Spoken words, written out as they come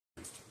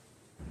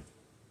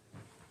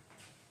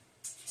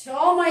To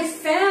all my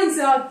fans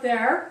out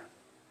there,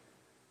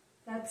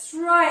 that's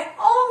right,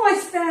 all my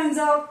fans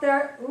out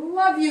there,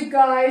 love you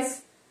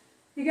guys.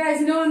 You guys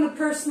know I'm the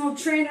personal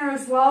trainer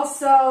as well,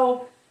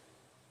 so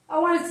I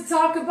wanted to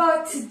talk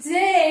about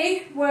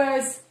today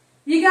was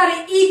you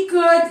gotta eat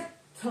good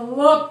to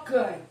look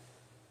good.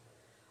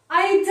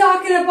 I ain't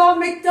talking about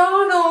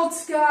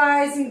McDonald's,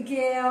 guys and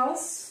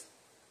gals.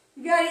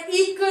 You gotta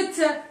eat good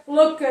to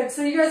look good.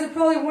 So you guys are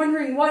probably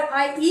wondering what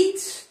I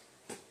eat.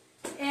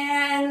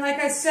 And like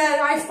I said,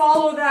 I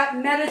follow that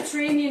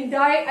Mediterranean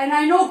diet. And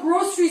I know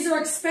groceries are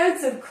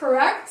expensive,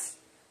 correct?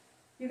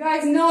 You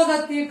guys know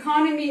that the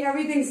economy,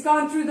 everything's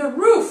gone through the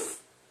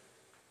roof.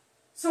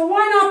 So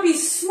why not be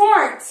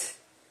smart?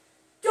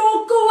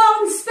 Don't go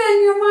out and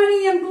spend your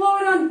money and blow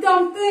it on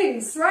dumb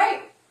things,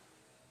 right?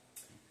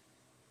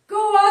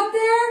 Go out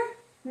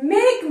there,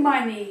 make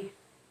money.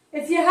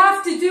 If you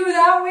have to do it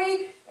that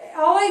way,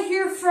 all I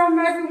hear from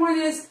everyone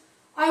is,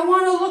 I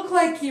want to look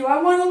like you. I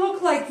want to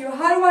look like you.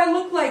 How do I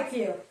look like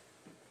you?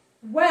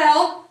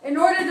 Well, in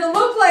order to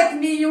look like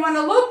me, you want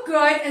to look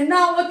good and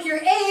not look your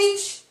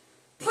age.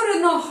 Put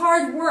in the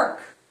hard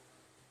work.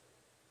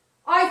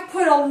 I've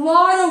put a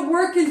lot of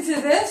work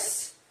into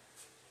this.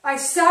 I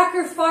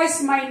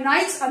sacrifice my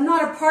nights. I'm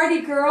not a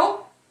party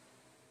girl.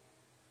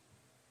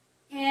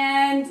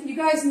 And you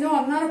guys know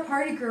I'm not a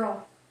party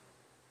girl.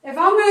 If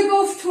I'm going to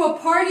go to a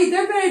party,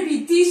 there better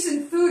be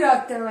decent food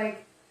out there,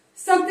 like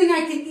something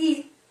I can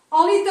eat.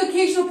 I'll eat the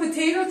occasional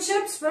potato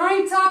chips, but I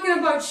ain't talking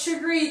about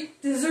sugary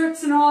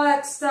desserts and all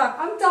that stuff.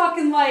 I'm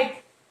talking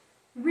like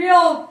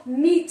real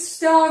meat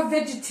stuff,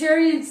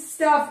 vegetarian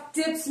stuff,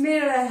 dips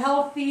made out of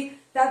healthy,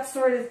 that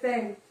sort of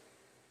thing.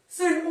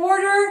 So in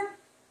order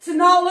to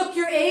not look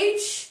your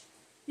age,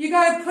 you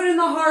got to put in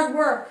the hard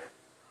work.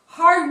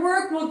 Hard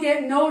work will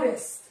get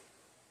noticed.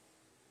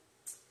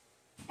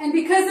 And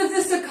because of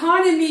this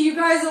economy, you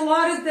guys, a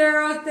lot of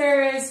out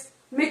there is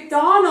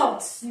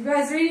McDonald's. You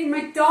guys are eating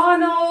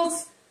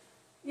McDonald's,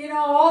 you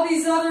know, all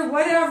these other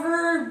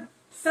whatever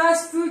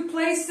fast food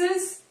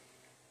places.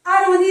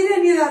 I don't eat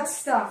any of that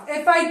stuff.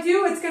 If I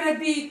do, it's going to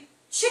be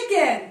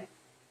chicken,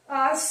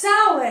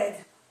 salad,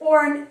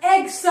 or an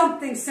egg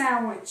something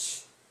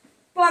sandwich.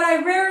 But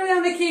I rarely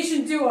on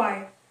occasion do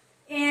I.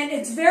 And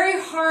it's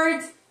very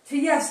hard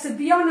to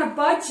be on a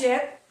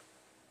budget.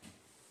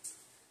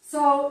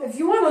 So if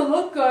you want to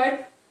look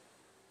good,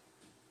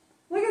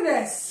 look at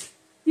this.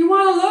 You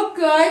want to look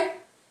good,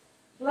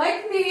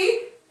 like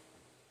me,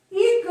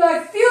 eat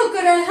good, feel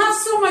good, and have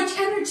so much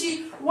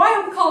energy. Why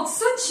I'm called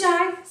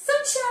Sunshine,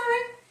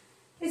 Sunshine,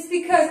 is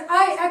because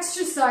I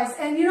exercise.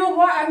 And you know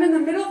what? I'm in the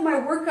middle of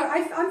my workout.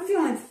 I'm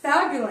feeling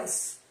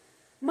fabulous.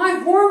 My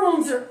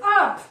hormones are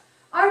up.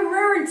 I'm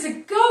raring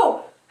to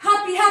go.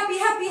 Happy, happy,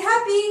 happy,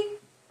 happy,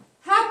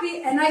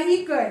 happy, and I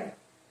eat good.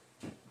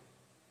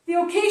 The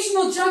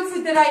occasional junk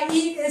food that I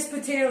eat is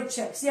potato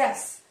chips,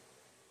 yes.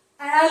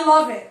 And I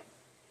love it.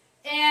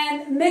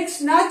 And mixed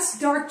nuts,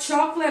 dark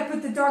chocolate, I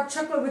put the dark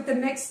chocolate with the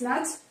mixed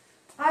nuts.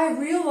 I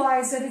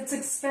realize that it's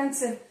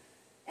expensive.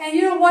 And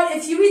you know what?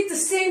 If you eat the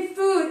same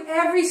food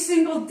every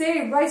single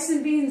day, rice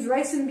and beans,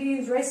 rice and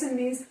beans, rice and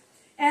beans.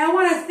 And I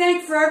want to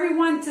thank for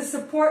everyone to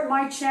support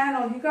my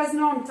channel. You guys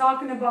know what I'm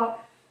talking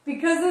about.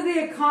 Because of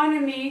the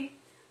economy,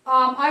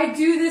 I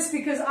do this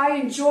because I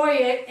enjoy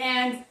it.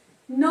 And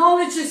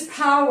knowledge is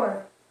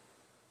power.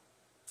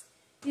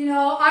 You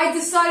know, I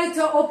decided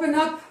to open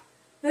up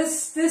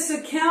this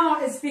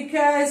account is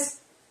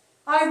because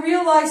I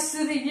realized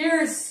through the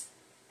years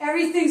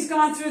everything's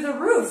gone through the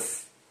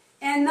roof.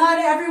 And not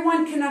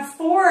everyone can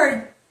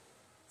afford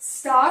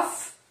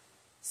stuff.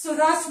 So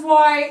that's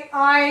why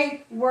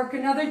I work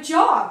another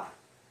job.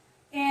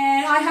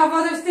 And I have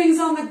other things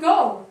on the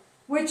go,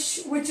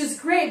 which is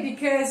great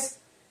because,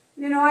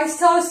 you know, I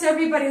tell this to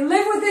everybody,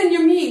 live within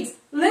your means.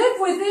 Live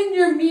within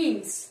your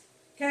means,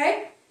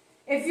 okay?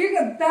 If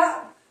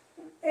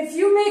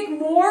you make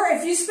more,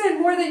 if you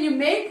spend more than you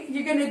make,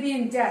 you're going to be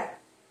in debt.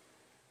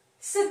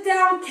 Sit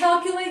down,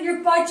 calculate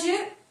your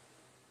budget.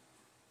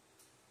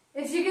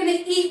 If you're going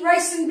to eat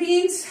rice and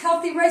beans,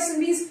 healthy rice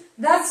and beans,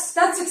 that's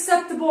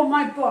acceptable in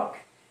my book.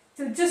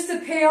 Just to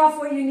pay off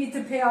what you need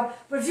to pay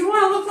off. But if you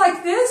want to look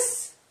like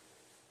this,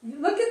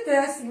 look at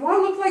this. You want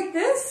to look like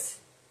this?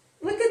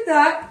 Look at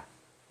that.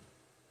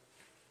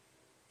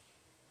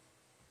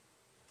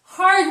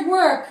 Hard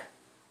work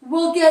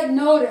will get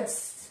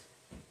noticed.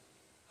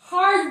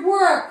 Hard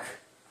work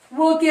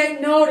will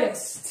get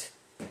noticed.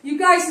 You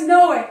guys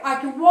know it. I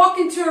can walk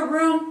into a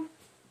room,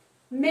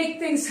 make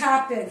things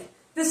happen.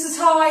 This is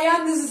how I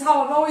am. This is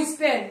how I've always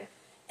been.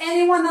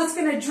 Anyone that's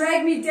going to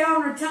drag me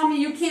down or tell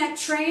me you can't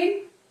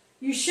train,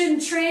 you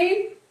shouldn't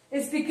train,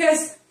 is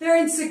because they're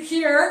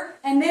insecure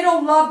and they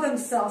don't love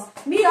themselves.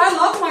 Me, I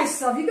love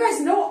myself. You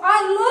guys know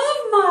I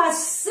love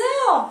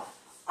myself.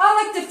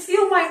 I like to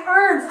feel my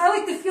arms. I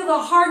like to feel the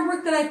hard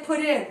work that I put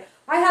in.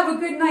 I have a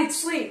good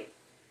night's sleep.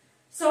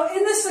 So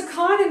in this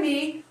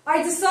economy,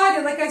 I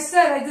decided, like I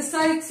said, I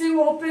decided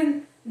to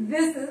open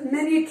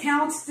many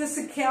accounts, this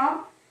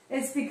account.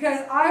 It's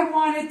because I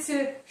wanted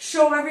to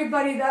show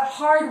everybody that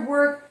hard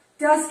work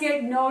does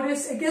get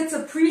noticed. It gets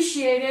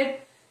appreciated.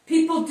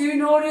 People do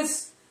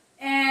notice,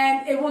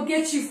 and it will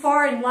get you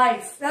far in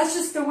life. That's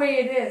just the way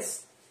it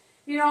is.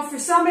 You know, for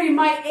somebody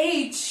my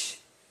age,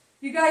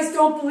 you guys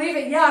don't believe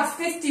it. Yeah,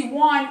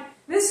 51.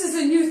 This is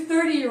a new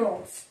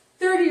 30-year-old.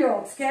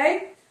 30-year-olds,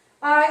 okay?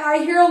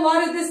 I hear a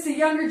lot of this, the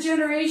younger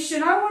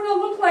generation. I want to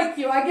look like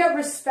you. I get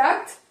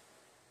respect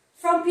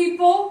from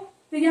people.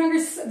 The younger,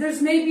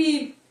 there's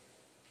maybe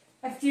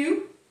a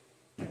few.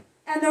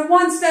 And the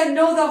ones that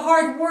know the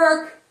hard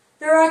work,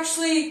 they're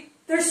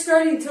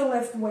starting to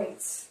lift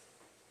weights,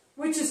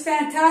 which is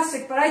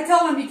fantastic. But I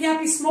tell them, you can't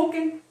be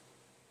smoking.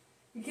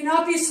 You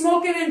cannot be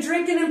smoking and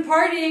drinking and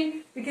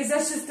partying, because that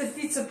just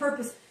defeats the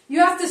purpose. You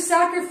have to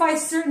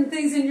sacrifice certain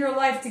things in your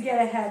life to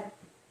get ahead.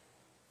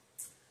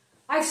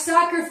 I've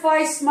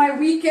sacrificed my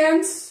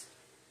weekends.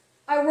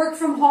 I work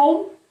from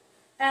home,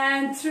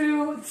 and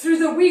through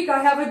the week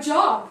I have a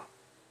job.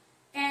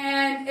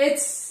 And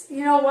it's,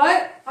 you know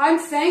what? I'm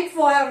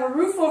thankful I have a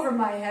roof over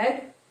my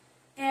head.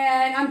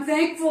 And I'm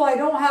thankful I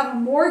don't have a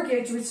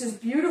mortgage, which is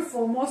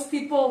beautiful. Most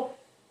people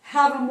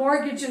have a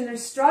mortgage and they're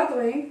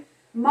struggling.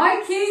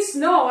 My case,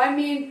 no. I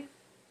mean,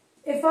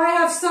 if I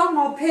have something,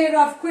 I'll pay it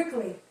off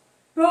quickly.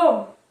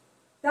 Boom.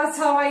 That's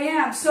how I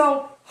am.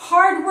 So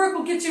hard work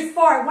will get you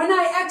far. When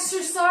I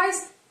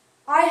exercise,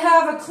 I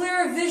have a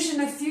clearer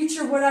vision of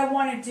future, what I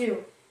want to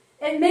do.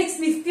 It makes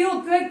me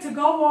feel good to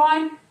go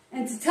on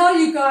and to tell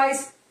you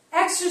guys,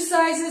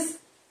 exercises,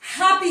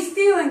 happy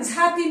feelings,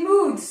 happy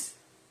moods.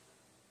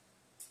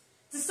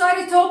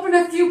 Decided to open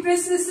a few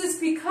businesses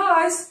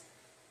because,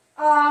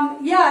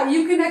 yeah,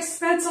 you can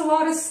expense a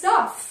lot of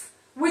stuff,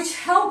 which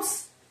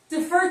helps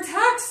defer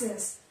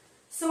taxes.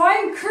 So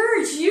I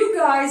encourage you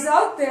guys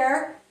out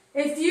there,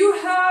 if you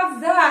have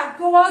that,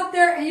 go out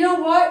there and you know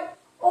what?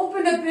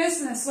 Open a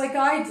business like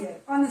I did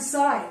on the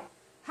side.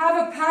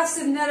 Have a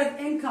passive net of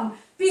income.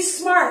 Be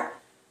smart.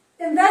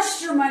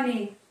 Invest your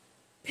money.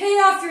 Pay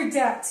off your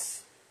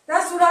debts.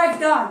 That's what I've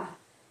done.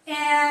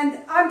 And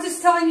I'm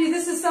just telling you,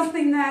 this is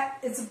something that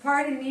it's a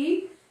part of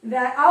me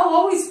that I'll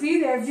always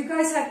be there. If you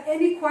guys have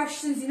any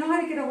questions, you know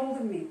how to get a hold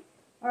of me.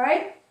 All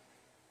right?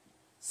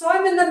 So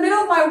I'm in the middle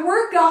of my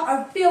workout.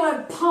 I'm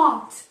feeling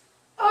pumped.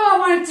 Oh, I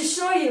wanted to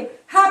show you.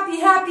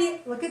 Happy,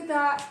 happy. Look at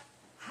that.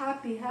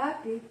 Happy,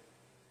 happy.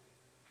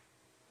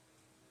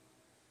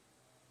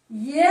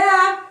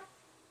 Yeah.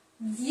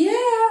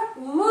 Yeah.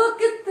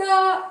 Look at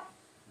that.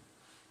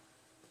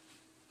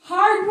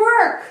 Hard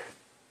work.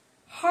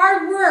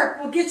 Hard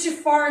work will get you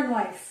far in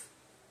life.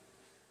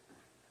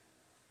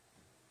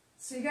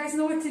 So you guys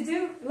know what to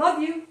do.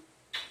 Love you.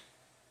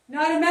 Know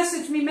how to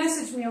message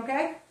me,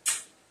 okay?